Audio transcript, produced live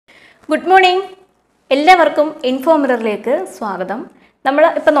Good morning. എല്ലാവർക്കും ഇൻഫോമിററിലേക്ക് സ്വാഗതം. നമ്മൾ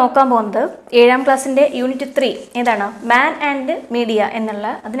ഇപ്പോൾ നോക്കാൻ പോകുന്നത് 7ാം ക്ലാസ്സിന്റെ യൂണിറ്റ് 3 ഏതാണ്? മാൻ ആൻഡ് മീഡിയ എന്നുള്ള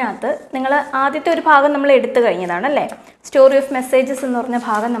അതിനകത്ത് നിങ്ങൾ ആദ്യത്തെ ഒരു ഭാഗം നമ്മൾ എടുത്തു കഴിഞ്ഞതാണ് അല്ലേ? സ്റ്റോറി ഓഫ് മെസ്സേജസ് എന്ന് പറഞ്ഞ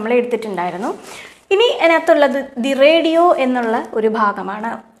ഭാഗം നമ്മൾ എടുത്തിട്ടുണ്ടായിരുന്നു. ഇനി അതിനകത്തുള്ളത് ദി റേഡിയോ എന്നുള്ള ഒരു ഭാഗമാണ്.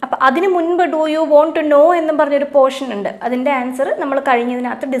 അപ്പോൾ അതിന് മുൻപ് do you want to know എന്നും പറഞ്ഞൊരു പോർഷൻ ഉണ്ട്. അതിൻ്റെ ആൻസർ നമ്മൾ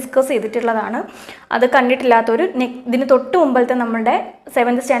കഴിഞ്ഞതിനകത്ത് ഡിസ്കസ് ചെയ്തിട്ടുള്ളതാണ്. അത് കണ്ടിട്ടില്ലാത്തൊരു ഇതിന് തൊട്ട് മുമ്പത്തെ നമ്മുടെ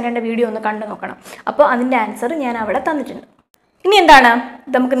 7th സ്റ്റാൻഡേർഡിൻ്റെ വീഡിയോ ഒന്ന് കണ്ടു നോക്കണം. അപ്പോൾ അതിൻ്റെ ആൻസർ ഞാൻ അവിടെ തന്നിട്ടുണ്ട്. ഇനി എന്താണ്,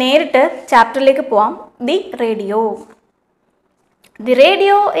 നമുക്ക് നേരിട്ട് ചാപ്റ്ററിലേക്ക് പോവാം. The radio. The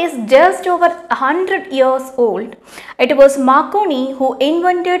radio is just over 100 years old. It was Marconi who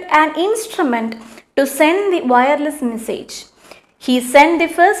invented an instrument to send the wireless message. He sent the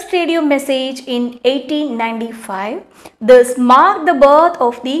first radio message in 1895. This marked the birth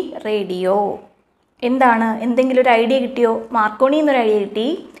of the radio. എന്താണ്, എന്തെങ്കിലും ഒരു idea കിട്ടിയോ? Marconi എന്നൊരു idea കിട്ടി,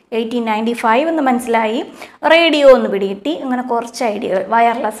 1895 എന്ന് മനസ്സിലായി, radio എന്ന് പിടികിട്ടി, അങ്ങനെ കുറച്ച് ഐഡിയകൾ,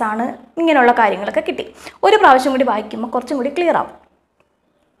 വയർലെസ് ആണ്, ഇങ്ങനെയുള്ള കാര്യങ്ങളൊക്കെ കിട്ടി. ഒരു പ്രാവശ്യം കൂടി വായിക്കുമ്പോൾ കുറച്ചും കൂടി ക്ലിയർ ആവും.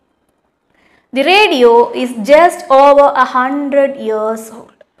 The radio is just over 100 years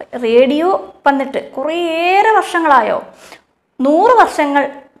old. Radio വന്നിട്ട് കുറേയേറെ വർഷങ്ങളായോ? 100 വർഷങ്ങൾ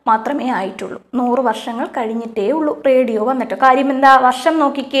മാത്രമേ ആയിട്ടുള്ളൂ. 100 വർഷങ്ങൾ കഴിഞ്ഞിട്ടേ ഉള്ളൂ റേഡിയോ വന്നിട്ട്. കാര്യം എന്താ? വർഷം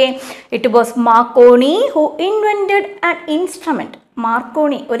നോക്കിക്കേ. It was Marconi who invented an instrument.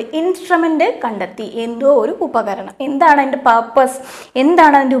 Marconi ഒരു ഇൻസ്ട്രുമെൻ്റ് കണ്ടെത്തി, എന്തോ ഒരു ഉപകരണം. എന്താണ് അതിൻ്റെ പർപ്പസ്,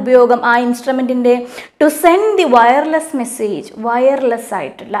 എന്താണ് അതിൻ്റെ ഉപയോഗം ആ ഇൻസ്ട്രുമെൻറ്റിൻ്റെ? To send the wireless message. Wireless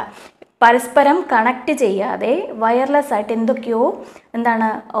ആയിട്ടുള്ള, പരസ്പരം കണക്റ്റ് ചെയ്യാതെ വയർലെസ് ആയിട്ട് എന്തൊക്കെയോ എന്താണ്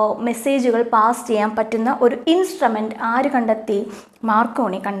മെസ്സേജുകൾ പാസ് ചെയ്യാൻ പറ്റുന്ന ഒരു ഇൻസ്ട്രുമെൻറ്റ് ആര് കണ്ടെത്തി?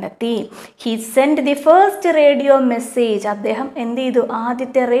 മാർക്കോണി കണ്ടെത്തി. He send the first radio message. അദ്ദേഹം എന്ത് ചെയ്തു?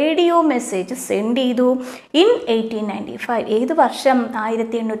 ആദ്യത്തെ റേഡിയോ മെസ്സേജ് സെൻഡ് ചെയ്തു ഇൻ 1895. ഏത് വർഷം?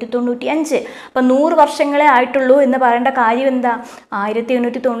 1895. അപ്പം 100 വർഷങ്ങളെ ആയിട്ടുള്ളൂ എന്ന് പറയേണ്ട കാര്യം എന്താ?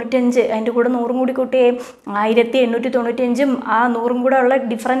 1895. അതിൻ്റെ കൂടെ 100 കൂടി കൂട്ടിയേ. 1895 ആ 100 കൂടെ ഉള്ള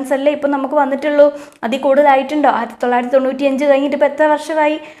ഡിഫറൻസ് അല്ലേ ഇപ്പം നമുക്ക് വന്നിട്ടുള്ളൂ. അതിൽ കൂടുതലായിട്ടുണ്ടോ? 1995 കഴിഞ്ഞിട്ട് ഇപ്പോൾ എത്ര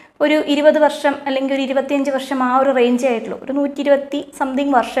വർഷമായി? ഒരു 20 വർഷം അല്ലെങ്കിൽ ഒരു 25 വർഷം, ആ ഒരു റേഞ്ചേ ആയിട്ടുള്ളൂ. ഒരു 120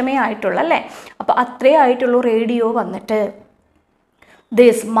 സംതിങ് വർഷമേ ആയിട്ടുള്ളൂ അല്ലേ? അപ്പോൾ അത്രേ ആയിട്ടുള്ളൂ റേഡിയോ വന്നിട്ട്.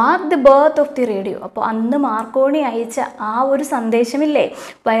 This mark the birth of the radio. അപ്പോൾ അന്ന് മാർക്കോണി അയച്ച ആ ഒരു സന്ദേശമില്ലേ,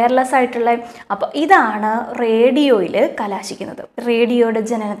 വയർലെസ് ആയിട്ടുള്ള, അപ്പോൾ ഇതാണ് റേഡിയോയിൽ കലാശിക്കുന്നത്. റേഡിയോയുടെ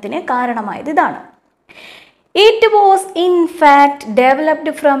ജനനത്തിന് കാരണമായത് ഇതാണ്. It was in fact developed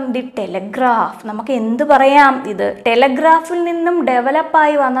from the telegraph. നമുക്ക് എന്ത് പറയാം? ഇത് ടെലഗ്രാഫിൽ നിന്നും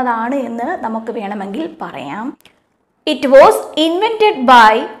ഡെവലപ്പായി വന്നതാണ് എന്ന് നമുക്ക് വേണമെങ്കിൽ പറയാം. It was invented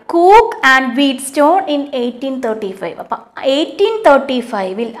by Cook and Wheatstone in 1835. അപ്പം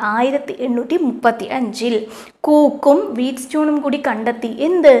 1835 1835 കൂക്കും വീറ്റ്സ്റ്റോണും കൂടി കണ്ടെത്തി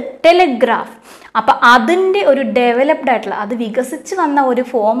എന്ത്? ടെലഗ്രാഫ്. അപ്പം അതിൻ്റെ ഒരു ഡെവലപ്ഡ് ആയിട്ടുള്ള, അത് വികസിച്ച് വന്ന ഒരു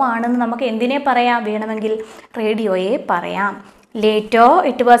ഫോമാണെന്ന് നമുക്ക് എന്തിനെ പറയാം? വേണമെങ്കിൽ റേഡിയോയെ പറയാം. Later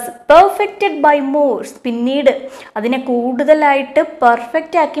it was perfected by Morse. പിന്നീട് അതിനെ കൂടുതലായിട്ട്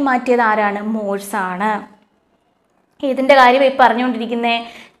പെർഫെക്റ്റ് ആക്കി മാറ്റിയത് ആരാണ്? മോഴ്സ് ആണ്. ഇതിൻ്റെ കാര്യം ഈ പറഞ്ഞുകൊണ്ടിരിക്കുന്നത്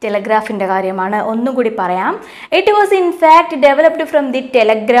ടെലഗ്രാഫിൻ്റെ കാര്യമാണ്. ഒന്നും കൂടി പറയാം. It was in fact developed from the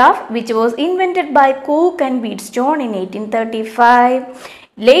telegraph which was invented by cook and whetstone in 1835.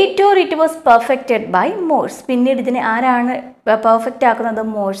 Later it was perfected by Morse. പിന്നീട് ഇതിനെ ആരാണ് പെർഫെക്റ്റ് ആക്കുന്നത്?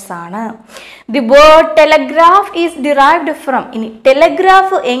 മോഴ്സ് ആണ്. The word telegraph is derived from. ഇനി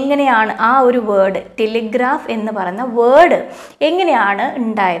ടെലഗ്രാഫ് എങ്ങനെയാണ്, ആ ഒരു word telegraph എന്ന് പറയുന്ന വേർഡ് എങ്ങനെയാണ്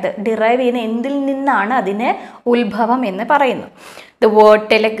ഉണ്ടായത്? ഡിറൈവ് ചെയ്യുന്ന എന്തിൽ നിന്നാണ് അതിന് ഉത്ഭവം എന്ന് പറയുന്നു. The word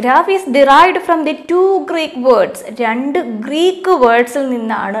telegraph is derived from the 2 Greek words. 2 Greek വേർഡ്സിൽ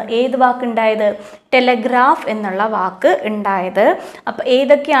നിന്നാണ് ഏത് വാക്ക് ഉണ്ടായത്? ടെലഗ്രാഫ് എന്നുള്ള വാക്ക് ഉണ്ടായത്. അപ്പോൾ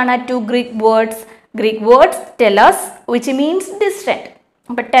ഏതൊക്കെയാണ് 2 Greek words? Greek words Tellis which means distant.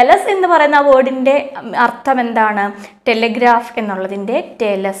 അപ്പോൾ ടെലസ് എന്ന് പറയുന്ന വേർഡിൻ്റെ അർത്ഥം എന്താണ്? ടെലഗ്രാഫ് എന്നുള്ളതിൻ്റെ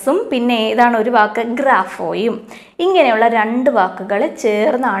ടെലസും പിന്നെ ഏതാണ് ഒരു വാക്ക്? ഗ്രാഫോയും. ഇങ്ങനെയുള്ള 2 വാക്കുകൾ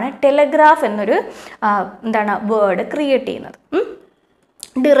ചേർന്നാണ് ടെലഗ്രാഫ് എന്നൊരു എന്താണ് വേർഡ് ക്രിയേറ്റ് ചെയ്യുന്നത്,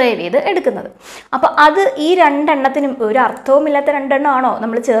 ഡിറൈവ് ചെയ്ത് എടുക്കുന്നത്. അപ്പോൾ അത് ഈ 2 എണ്ണത്തിനും ഒരു അർത്ഥവുമില്ലാത്ത 2 എണ്ണമാണോ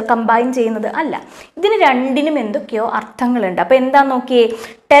നമ്മൾ കമ്പൈൻ ചെയ്യുന്നത്? അല്ല, ഇതിന് 2നും എന്തൊക്കെയോ അർത്ഥങ്ങളുണ്ട്. അപ്പോൾ എന്താ നോക്കിയേ,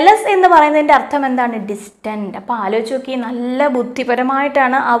 ടെലസ് എന്ന് പറയുന്നതിൻ്റെ അർത്ഥം എന്താണ്? ഡിസ്റ്റൻറ്റ്. അപ്പോൾ ആലോചിച്ച് നോക്കിയേ, നല്ല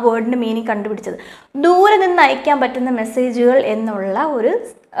ബുദ്ധിപരമായിട്ടാണ് ആ വേർഡിൻ്റെ മീനിങ് കണ്ടുപിടിച്ചത്. ദൂരെ നിന്ന് അയക്കാൻ പറ്റുന്ന മെസ്സേജുകൾ എന്നുള്ള ഒരു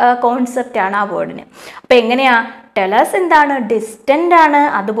കോൺസെപ്റ്റാണ് ആ വേർഡിന്. അപ്പോൾ എങ്ങനെയാ? ടെലസ് എന്താണ്? ഡിസ്റ്റൻ്റ് ആണ്.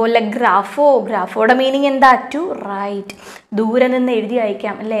 അതുപോലെ ഗ്രാഫോയുടെ മീനിങ് എന്താ? To right. ദൂരെ നിന്ന് എഴുതി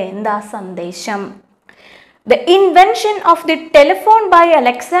അയക്കാം അല്ലേ? എന്താ? സന്ദേശം. The invention of the telephone by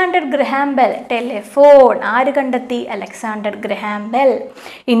Alexander Graham Bell. Telephone ആര് കണ്ടെത്തി? Alexander Graham bell.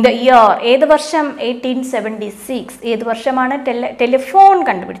 In the year, ഏത് വർഷം? 1876. ഏത് വർഷമാണ് ടെലിഫോൺ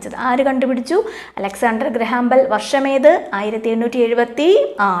കണ്ടുപിടിച്ചത്? ആര് കണ്ടുപിടിച്ചു? Alexander Graham bell. വർഷം ഏത്? 1876.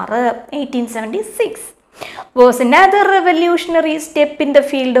 1876. Was another revolutionary step in the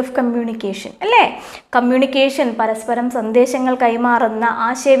field of communication. അല്ലേ? കമ്മ്യൂണിക്കേഷൻ, പരസ്പരം സന്ദേശങ്ങൾ കൈമാറുന്ന,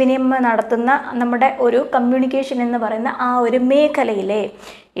 ആശയവിനിമയം നടത്തുന്ന നമ്മുടെ ഒരു കമ്മ്യൂണിക്കേഷൻ എന്ന് പറയുന്ന ആ ഒരു മേഖലയിലെ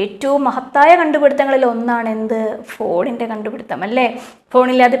ഏറ്റവും മഹത്തായ കണ്ടുപിടുത്തങ്ങളിൽ ഒന്നാണ് എന്ത്? ഫോണിൻ്റെ കണ്ടുപിടുത്തം. അല്ലേ?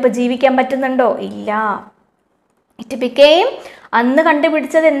 ഫോണില്ലാതെ ഇപ്പോൾ ജീവിക്കാൻ പറ്റുന്നുണ്ടോ? ഇല്ല. ഇറ്റ് ബിക്കെയിം, അന്ന്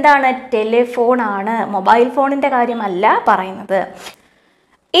കണ്ടുപിടിച്ചത് എന്താണ്? ടെലിഫോൺ ആണ്, മൊബൈൽ ഫോണിൻ്റെ കാര്യമല്ല പറയുന്നത്.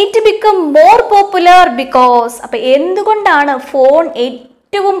 It become more popular because, അപ്പോൾ എന്തുകൊണ്ടാണ് ഫോൺ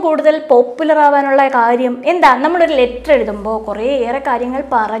ഏറ്റവും കൂടുതൽ പോപ്പുലർ ആവാനുള്ള കാര്യം എന്താ? നമ്മളൊരു ലെറ്റർ എഴുതുമ്പോൾ കുറേയേറെ കാര്യങ്ങൾ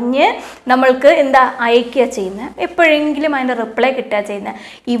പറഞ്ഞ് നമ്മൾക്ക് എന്താ അയക്കുക ചെയ്യുന്നത്, എപ്പോഴെങ്കിലും അതിൻ്റെ റിപ്ലൈ കിട്ടുക ചെയ്യുന്നത്.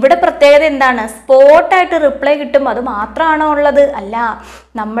 ഇവിടെ പ്രത്യേകത എന്താണ്? സ്പോട്ടായിട്ട് റിപ്ലൈ കിട്ടും. അത് മാത്രമാണോ ഉള്ളത്? അല്ല.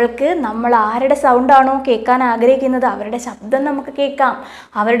 നമ്മൾക്ക് നമ്മൾ ആരുടെ സൗണ്ടാണോ കേൾക്കാൻ ആഗ്രഹിക്കുന്നത് അവരുടെ ശബ്ദം നമുക്ക് കേൾക്കാം.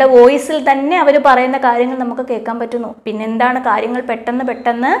 അവരുടെ വോയിസിൽ തന്നെ അവർ പറയുന്ന കാര്യങ്ങൾ നമുക്ക് കേൾക്കാൻ പറ്റുന്നു. പിന്നെന്താണ്? കാര്യങ്ങൾ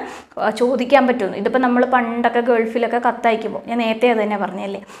പെട്ടെന്ന് ചോദിക്കാൻ പറ്റുന്നു. ഇതിപ്പോൾ നമ്മൾ പണ്ടൊക്കെ ഗൾഫിലൊക്കെ കത്തയക്കുമ്പോൾ, ഞാൻ നേരത്തെ അത് തന്നെ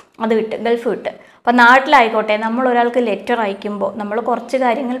പറഞ്ഞല്ലേ, അത് വിട്ട് ഗൾഫ് വിട്ട്. അപ്പോൾ നാട്ടിലായിക്കോട്ടെ, നമ്മൾ ഒരാൾക്ക് ലെറ്റർ അയക്കുമ്പോൾ നമ്മൾ കുറച്ച്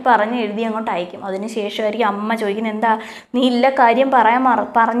കാര്യങ്ങൾ പറഞ്ഞ് എഴുതി അങ്ങോട്ട് അയക്കും. അതിന് ശേഷമായിരിക്കും അമ്മ ചോദിക്കുന്നത്, എന്താ നീ ഇല്ല കാര്യം പറയാൻ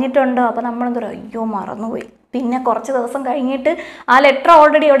പറഞ്ഞിട്ടുണ്ടോ? അപ്പോൾ നമ്മളെന്താ പറയുക? അയ്യോ മറന്നുപോയി. പിന്നെ കുറച്ച് ദിവസം കഴിഞ്ഞിട്ട് ആ ലെറ്റർ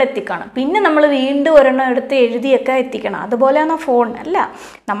ഓൾറെഡി അവിടെ എത്തിക്കണം. പിന്നെ നമ്മൾ വീണ്ടും ഒരെണ്ണം എടുത്ത് എഴുതിയൊക്കെ എത്തിക്കണം. അതുപോലെയാണ് ഫോൺ. അല്ല,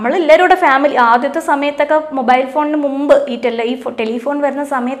 നമ്മളെല്ലാവരും കൂടെ ഫാമിലി, ആദ്യത്തെ സമയത്തൊക്കെ മൊബൈൽ ഫോണിന് മുമ്പ് ഈ ടെലിഫോൺ വരുന്ന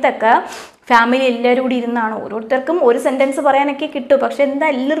സമയത്തൊക്കെ ഫാമിലി എല്ലാവരും കൂടി ഇരുന്നാണ്. ഓരോരുത്തർക്കും ഒരു സെൻറ്റൻസ് പറയാനൊക്കെ കിട്ടും. പക്ഷെ എന്താ,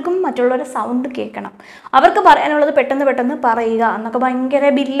 എല്ലാവർക്കും മറ്റുള്ളവരുടെ സൗണ്ട് കേൾക്കണം. അവർക്ക് പറയാനുള്ളത് പെട്ടെന്ന് പറയുക എന്നൊക്കെ ഭയങ്കര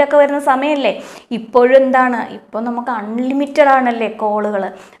ബില്ലൊക്കെ വരുന്ന സമയമല്ലേ. ഇപ്പോഴും എന്താണ്, ഇപ്പോൾ നമുക്ക് അൺലിമിറ്റഡ് ആണല്ലേ കോളുകൾ.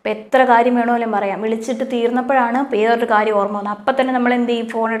 അപ്പോൾ എത്ര കാര്യം വേണമെങ്കിലും പറയാം. വിളിച്ചിട്ട് തീർന്നപ്പോഴാണ് വേറൊരു കാര്യം ഓർമ്മ വന്നത്. അപ്പം തന്നെ നമ്മൾ എന്ത്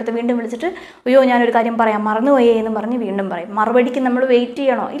ചെയ്യും? ഫോൺ എടുത്ത് വീണ്ടും വിളിച്ചിട്ട്, അയ്യോ ഞാനൊരു കാര്യം പറയാം മറന്നുപോയേ എന്ന് പറഞ്ഞ് വീണ്ടും പറയും. മറുപടിക്ക് നമ്മൾ വെയിറ്റ്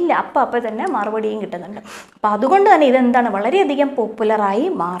ചെയ്യണോ? ഇല്ല, അപ്പം തന്നെ മറുപടിയും കിട്ടുന്നുണ്ട്. അപ്പം അതുകൊണ്ട് തന്നെ ഇതെന്താണ്, വളരെയധികം പോപ്പുലറായി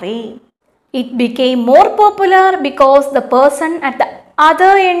മാറി. It became more popular because the person at the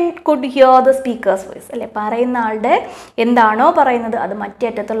other end could hear the speaker's voice. അല്ലേ? പറയുന്ന ആളുടെ എന്താണോ പറയുന്നത് അത് മറ്റേ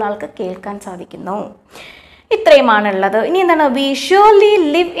അറ്റത്തുള്ള ആൾക്ക് കേൾക്കാൻ സാധിക്കുന്നു. ഇത്രയുമാണുള്ളത്. ഇനി എന്താണ്? V surely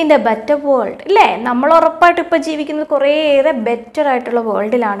live in A better world. അല്ലേ? നമ്മൾ ഉറപ്പായിട്ട് ഇപ്പോൾ ജീവിക്കുന്നത് കുറേയേറെ ബെറ്റർ ആയിട്ടുള്ള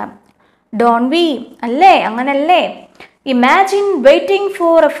വേൾഡിലാണ്. Don V? അല്ലേ? അങ്ങനല്ലേ? Imagine waiting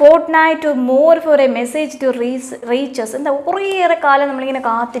for a fortnight or more for a message to reach us. എന്താ, കുറേയേറെ കാലം നമ്മളിങ്ങനെ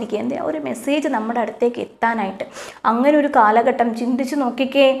കാത്തിരിക്കുക, എന്താ ഒരു മെസ്സേജ് നമ്മുടെ അടുത്തേക്ക് എത്താനായിട്ട്. അങ്ങനെ ഒരു കാലഘട്ടം ചിന്തിച്ച്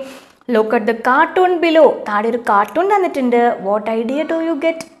നോക്കിക്കേ. Look at the cartoon below. താഴെ ഒരു കാർട്ടൂൺ തന്നിട്ടുണ്ട്. What idea do you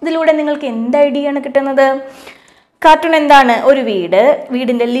get? ഇതിലൂടെ നിങ്ങൾക്ക് എന്ത് ഐഡിയ ആണ് കിട്ടുന്നത്? കാർട്ടൂൺ എന്താണ്? ഒരു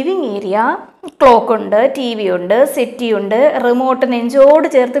വീടിൻ്റെ ലിവിങ് ഏരിയ, ക്ലോക്ക് ഉണ്ട്, ടി വി ഉണ്ട്, സെറ്റി ഉണ്ട്, റിമോട്ട് നെഞ്ചോട്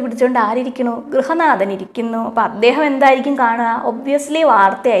ചേർത്ത് പിടിച്ചുകൊണ്ട് ആരിയ്ക്കുന്നു? ഗൃഹനാഥൻ ഇരിക്കുന്നു. അപ്പോൾ അദ്ദേഹം എന്തായിരിക്കും കാണുക? ഒബ്വിയസ്ലി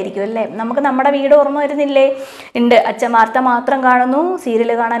വാർത്തയായിരിക്കും. അല്ലേ? നമുക്ക് നമ്മുടെ വീട് ഓർമ്മ വരുന്നില്ലേ? ഉണ്ട്. അച്ഛൻ വാർത്ത മാത്രം കാണുന്നു,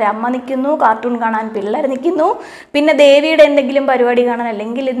 സീരിയൽ കാണാൻ അമ്മ നിൽക്കുന്നു, കാർട്ടൂൺ കാണാൻ പിള്ളേർ നിൽക്കുന്നു, പിന്നെ ദേവിയുടെ എന്തെങ്കിലും പരിപാടി കാണാൻ,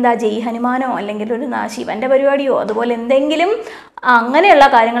 അല്ലെങ്കിൽ എന്താ ജയ് ഹനുമാനോ അല്ലെങ്കിൽ ഒരു ശിവൻ്റെ പരിപാടിയോ അതുപോലെ എന്തെങ്കിലും അങ്ങനെയുള്ള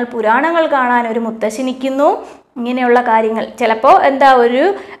കാര്യങ്ങൾ, പുരാണങ്ങൾ കാണാൻ ഒരു മുത്തശ്ശി നിൽക്കുന്നു. ഇങ്ങനെയുള്ള കാര്യങ്ങൾ. ചിലപ്പോൾ എന്താ ഒരു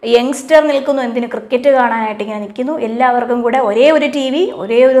യങ്സ്റ്റർ നിൽക്കുന്നു, എന്തിന്? ക്രിക്കറ്റ് കാണാനായിട്ട് ഇങ്ങനെ നിൽക്കുന്നു. എല്ലാവർക്കും കൂടെ ഒരേ ഒരു ടി വി,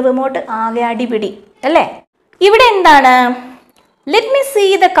 ഒരേ ഒരു റിമോട്ട്, ആകെ അടിപിടി. അല്ലേ? ഇവിടെ എന്താണ്? Let me see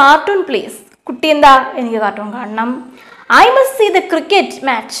the cartoon please. കുട്ടി എന്താ? എനിക്ക് കാർട്ടൂൺ കാണണം. I must see the cricket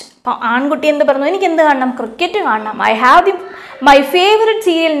match. അപ്പോൾ ആൺകുട്ടി എന്ത് പറഞ്ഞു? എനിക്ക് എന്ത് കാണണം? ക്രിക്കറ്റ് കാണണം. I have my favourite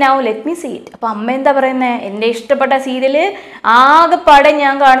serial now let me see it. അപ്പോൾ അമ്മ എന്താ പറയുന്നത്? എൻ്റെ ഇഷ്ടപ്പെട്ട സീരിയൽ ആകെപ്പാടെ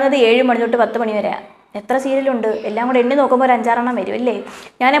ഞാൻ കാണുന്നത് 7 മണി തൊട്ട് 10 മണി വരെ. എത്ര സീരിയലുണ്ട്? എല്ലാം കൂടെ എണ്ണി നോക്കുമ്പോൾ ഒരു 5-6 വരും. അല്ലേ?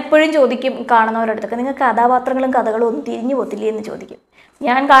 ഞാൻ എപ്പോഴും ചോദിക്കും കാണുന്നവരടുത്തൊക്കെ, നിങ്ങൾ കഥാപാത്രങ്ങളും കഥകളും ഒന്നും തിരിഞ്ഞു പോത്തില്ലേ എന്ന് ചോദിക്കും.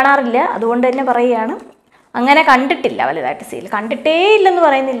 ഞാൻ കാണാറില്ല, അതുകൊണ്ട് തന്നെ പറയുകയാണ്. അങ്ങനെ കണ്ടിട്ടില്ല വലുതായിട്ട് സീരിയൽ. കണ്ടിട്ടേ ഇല്ലെന്ന്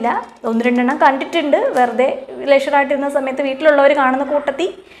പറയുന്നില്ല, 1-2 എണ്ണം കണ്ടിട്ടുണ്ട്. വെറുതെ ലെഷറായിട്ടിരുന്ന സമയത്ത് വീട്ടിലുള്ളവർ കാണുന്ന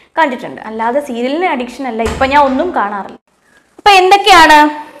കൂട്ടത്തിൽ കണ്ടിട്ടുണ്ട്. അല്ലാതെ സീരിയലിന് അഡിക്ഷൻ അല്ല. ഇപ്പം ഞാൻ ഒന്നും കാണാറില്ല. അപ്പം എന്തൊക്കെയാണ്?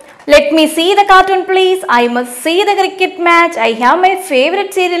 Let me see the cartoon please. I must see the cricket match. I have my favorite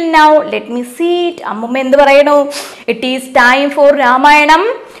serial now. Let me see it. അമ്മുമ്മ എന്ത് പറയണു? It is time for Ramayanam.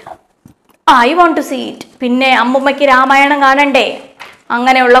 I want to see it. പിന്നെ അമ്മുമ്മയ്ക്ക് രാമായണം കാണണ്ടേ?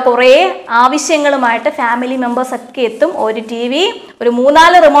 അങ്ങനെയുള്ള കുറേ ആവശ്യങ്ങളുമായിട്ട് family members ഒക്കെ എത്തും. ഒരു ടി വി, ഒരു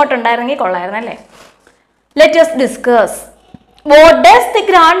 3-4 റിമോട്ട് ഉണ്ടായിരുന്നെങ്കിൽ കൊള്ളായിരുന്നു. അല്ലേ? Let us discuss. What does the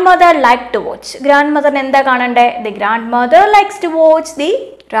grandmother like to watch? Grand മദറിന് എന്താ കാണണ്ടേ? The grandmother likes to watch the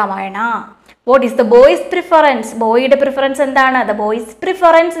Ramayana. What is the boys preference? ബോയുടെ preference എന്താണ്? ദ ബോയ്സ്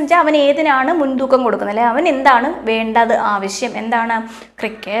പ്രിഫറൻസ് എന്ന് വെച്ചാൽ അവൻ ഏതിനാണ് മുൻതൂക്കം കൊടുക്കുന്നത്, അല്ലെ അവൻ എന്താണ് വേണ്ടത്, ആവശ്യം എന്താണ്?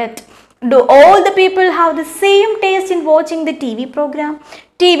 Cricket. Do all the people have the same taste in watching the TV programme?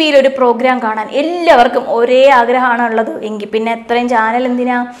 T വിയിൽ ഒരു പ്രോഗ്രാം കാണാൻ എല്ലാവർക്കും ഒരേ ആഗ്രഹമാണ് ഉള്ളത് എങ്കിൽ പിന്നെ എത്രയും ചാനൽ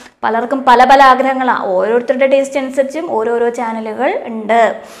എന്തിനാ? പലർക്കും പല പല ആഗ്രഹങ്ങളാണ്. ഓരോരുത്തരുടെ ടേസ്റ്റ് അനുസരിച്ചും ഓരോരോ ചാനലുകൾ ഉണ്ട്.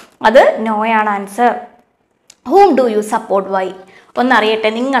 അത് നോയാണ് answer. ഹൂം do you support? Y? ഒന്നറിയട്ടെ,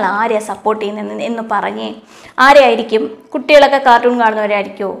 നിങ്ങൾ ആരെയാണ് സപ്പോർട്ട് ചെയ്യുന്നത് എന്ന് പറഞ്ഞേ. ആരെയായിരിക്കും? കുട്ടികളൊക്കെ കാർട്ടൂൺ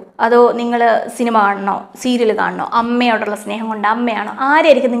കാണുന്നവരായിരിക്കുമോ? അതോ നിങ്ങൾ സിനിമ കാണണോ, സീരിയൽ കാണണോ? അമ്മയോടുള്ള സ്നേഹം കൊണ്ട് അമ്മയാണോ?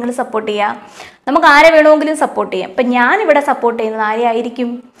 ആരെയായിരിക്കും നിങ്ങൾ സപ്പോർട്ട് ചെയ്യുക? നമുക്ക് ആരെ വേണമെങ്കിലും സപ്പോർട്ട് ചെയ്യാം. ഇപ്പം ഞാനിവിടെ സപ്പോർട്ട് ചെയ്യുന്നത് ആരെയായിരിക്കും?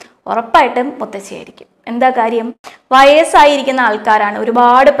 ഉറപ്പായിട്ടും മുത്തശ്ശിയായിരിക്കും. എന്താ കാര്യം? വയസ്സായിരിക്കുന്ന ആൾക്കാരാണ്,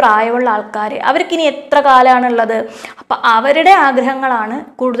 ഒരുപാട് പ്രായമുള്ള ആൾക്കാർ, അവർക്കിനി എത്ര കാലമാണുള്ളത്? അപ്പം അവരുടെ ആഗ്രഹങ്ങളാണ്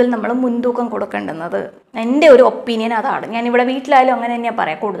കൂടുതൽ നമ്മൾ മുൻതൂക്കം കൊടുക്കേണ്ടുന്നത്. എൻ്റെ ഒരു ഒപ്പീനിയൻ അതാണ്. ഞാനിവിടെ വീട്ടിലായാലും അങ്ങനെ തന്നെയാണ്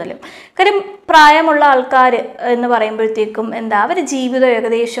പറയാം കൂടുതലും. കാര്യം പ്രായമുള്ള ആൾക്കാർ എന്ന് പറയുമ്പോഴത്തേക്കും എന്താ, അവരുടെ ജീവിതം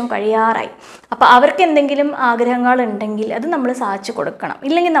ഏകദേശം കഴിയാറായി. അപ്പം അവർക്ക് എന്തെങ്കിലും ആഗ്രഹങ്ങൾ ഉണ്ടെങ്കിൽ അത് നമ്മൾ സാധിച്ചു കൊടുക്കണം.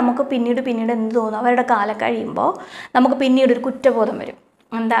 ഇല്ലെങ്കിൽ നമുക്ക് പിന്നീട് എന്ത് തോന്നും, അവരുടെ കാലം കഴിയുമ്പോൾ നമുക്ക് പിന്നീട് ഒരു കുറ്റബോധം വരും.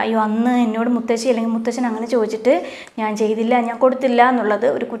 എന്താ, അയ്യോ അന്ന് എന്നോട് മുത്തശ്ശി അല്ലെങ്കിൽ മുത്തശ്ശൻ അങ്ങനെ ചോദിച്ചിട്ട് ഞാൻ ചെയ്തില്ല, ഞാൻ കൊടുത്തില്ല എന്നുള്ളത്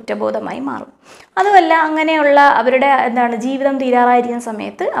ഒരു കുറ്റബോധമായി മാറും. അതുമല്ല, അങ്ങനെയുള്ള അവരുടെ എന്താണ് ജീവിതം തീരാറായിരിക്കുന്ന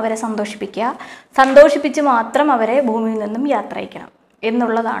സമയത്ത് അവരെ സന്തോഷിപ്പിച്ച് മാത്രം അവരെ ഭൂമിയിൽ നിന്നും യാത്ര അയക്കണം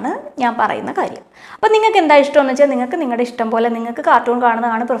എന്നുള്ളതാണ് ഞാൻ പറയുന്ന കാര്യം. അപ്പം നിങ്ങൾക്ക് എന്താ ഇഷ്ടമെന്ന് വെച്ചാൽ നിങ്ങൾക്ക് നിങ്ങളുടെ ഇഷ്ടം പോലെ, നിങ്ങൾക്ക് കാർട്ടൂൺ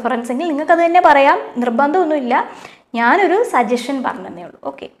കാണുന്നതാണ് പ്രിഫറൻസ് എങ്കിൽ നിങ്ങൾക്ക് അത് തന്നെ പറയാം, നിർബന്ധമൊന്നുമില്ല. ഞാനൊരു സജഷൻ പറഞ്ഞതേ ഉള്ളൂ.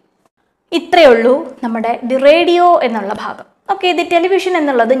 ഓക്കെ, ഇത്രയേ ഉള്ളൂ നമ്മുടെ ദി റേഡിയോ എന്നുള്ള ഭാഗം. ഓക്കെ, ഇത് ടെലിവിഷൻ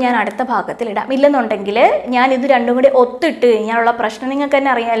എന്നുള്ളത് ഞാൻ അടുത്ത ഭാഗത്തിൽ ഇടാം. ഇല്ലെന്നുണ്ടെങ്കിൽ ഞാൻ ഇത് രണ്ടും കൂടി ഒത്തിട്ട് കഴിഞ്ഞാലുള്ള പ്രശ്നം നിങ്ങൾക്ക്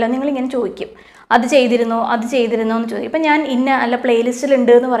തന്നെ അറിയാമല്ലോ. നിങ്ങളിങ്ങനെ ചോദിക്കും, അത് ചെയ്തിരുന്നോ എന്ന് ചോദിക്കും. ഇപ്പം ഞാൻ അല്ല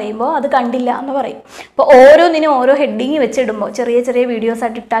പ്ലേലിസ്റ്റിലുണ്ട് എന്ന് പറയുമ്പോൾ അത് കണ്ടില്ല എന്ന് പറയും. അപ്പോൾ ഓരോന്നിനും ഓരോ ഹെഡിങ് വെച്ചിടുമ്പോൾ ചെറിയ വീഡിയോസ്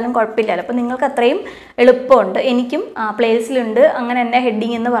ആയിട്ട് ഇട്ടാലും കുഴപ്പമില്ലല്ലോ. അപ്പോൾ നിങ്ങൾക്ക് അത്രയും എളുപ്പമുണ്ട്. എനിക്കും പ്ലേലിസ്റ്റിലുണ്ട് അങ്ങനെ തന്നെ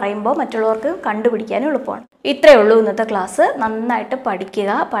ഹെഡിങ് എന്ന് പറയുമ്പോൾ മറ്റുള്ളവർക്ക് കണ്ടുപിടിക്കാനും എളുപ്പമാണ്. ഇത്രയേ ഉള്ളൂ ഇന്നത്തെ ക്ലാസ്. നന്നായിട്ട്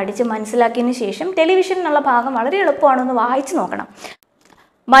പഠിക്കുക. പഠിച്ച് മനസ്സിലാക്കിയതിന് ശേഷം ടെലിവിഷൻ എന്നുള്ള ഭാഗം വളരെ എളുപ്പമാണെന്ന് വായിച്ച് നോക്കണം.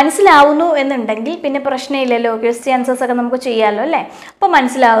 മനസ്സിലാവുന്നു എന്നുണ്ടെങ്കിൽ പിന്നെ പ്രശ്നമില്ലല്ലോ, ക്വസ്റ്റ്യൻ ആൻസേഴ്സ് ഒക്കെ നമുക്ക് ചെയ്യാമല്ലോ അല്ലേ. അപ്പോൾ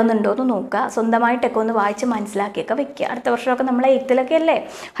മനസ്സിലാവുന്നുണ്ടോ എന്ന് നോക്കുക, സ്വന്തമായിട്ടൊക്കെ ഒന്ന് വായിച്ച് മനസ്സിലാക്കിയൊക്കെ വെക്കുക. അടുത്ത വർഷമൊക്കെ നമ്മൾ 8th അല്ലേ,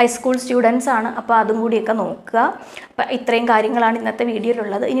 ഹൈസ്കൂൾ സ്റ്റുഡൻസ് ആണ്. അപ്പോൾ അതും കൂടിയൊക്കെ നോക്കുക. അപ്പോൾ ഇത്രയും കാര്യങ്ങളാണ് ഇന്നത്തെ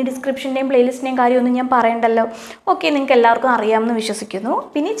വീഡിയോയിലുള്ളത്. ഇനി ഡിസ്ക്രിപ്ഷൻ്റെയും പ്ലേലിസ്റ്റിൻ്റെയും കാര്യമൊന്നും ഞാൻ പറയണ്ടല്ലോ. ഓക്കെ, നിങ്ങൾക്ക് എല്ലാവർക്കും അറിയാമെന്ന് വിശ്വസിക്കുന്നു.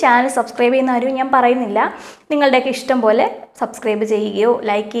 പിന്നെ ചാനൽ സബ്സ്ക്രൈബ് ചെയ്യുന്ന ആരും ഞാൻ പറയുന്നില്ല. നിങ്ങളുടെയൊക്കെ ഇഷ്ടം പോലെ സബ്സ്ക്രൈബ് ചെയ്യുകയോ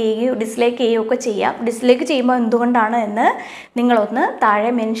ലൈക്ക് ചെയ്യുകയോ ഡിസ്ലൈക്ക് ചെയ്യുകയോ ഒക്കെ ചെയ്യാം. ഡിസ്ലൈക്ക് ചെയ്യുമ്പോൾ എന്തുകൊണ്ടാണ് എന്ന് നിങ്ങളൊന്ന് താഴെ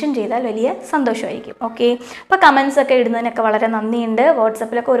മെൻഷൻ ചെയ്താൽ വലിയ സന്തോഷമായിരിക്കും. ഓക്കെ, അപ്പോൾ കമൻസ് ഒക്കെ ഇടുന്നതിനൊക്കെ വളരെ നന്ദിയുണ്ട്.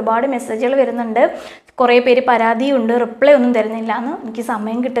 വാട്സപ്പിലൊക്കെ ഒരുപാട് മെസ്സേജുകൾ വരുന്നുണ്ട്. കുറേ പേര് പരാതിയുണ്ട്, റിപ്ലൈ ഒന്നും തരുന്നില്ല എന്ന്. എനിക്ക്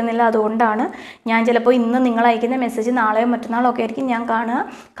സമയം കിട്ടുന്നില്ല, അതുകൊണ്ടാണ്. ഞാൻ ചിലപ്പോൾ ഇന്ന് നിങ്ങൾ അയക്കുന്ന മെസ്സേജ് നാളെയോ മറ്റന്നാളോ ഒക്കെ ആയിരിക്കും ഞാൻ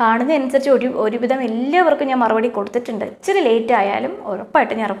കാണുന്നതനുസരിച്ച് ഒരുവിധം എല്ലാവർക്കും ഞാൻ മറുപടി കൊടുത്തിട്ടുണ്ട്. ഇച്ചിരി ലേറ്റ് ആയാലും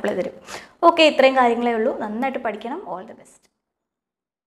ഉറപ്പായിട്ട് ഞാൻ റിപ്ലൈ തരും. ഓക്കെ, ഇത്രയും കാര്യങ്ങളേ ഉള്ളൂ. നന്നായിട്ട് പഠിക്കണം. All the best.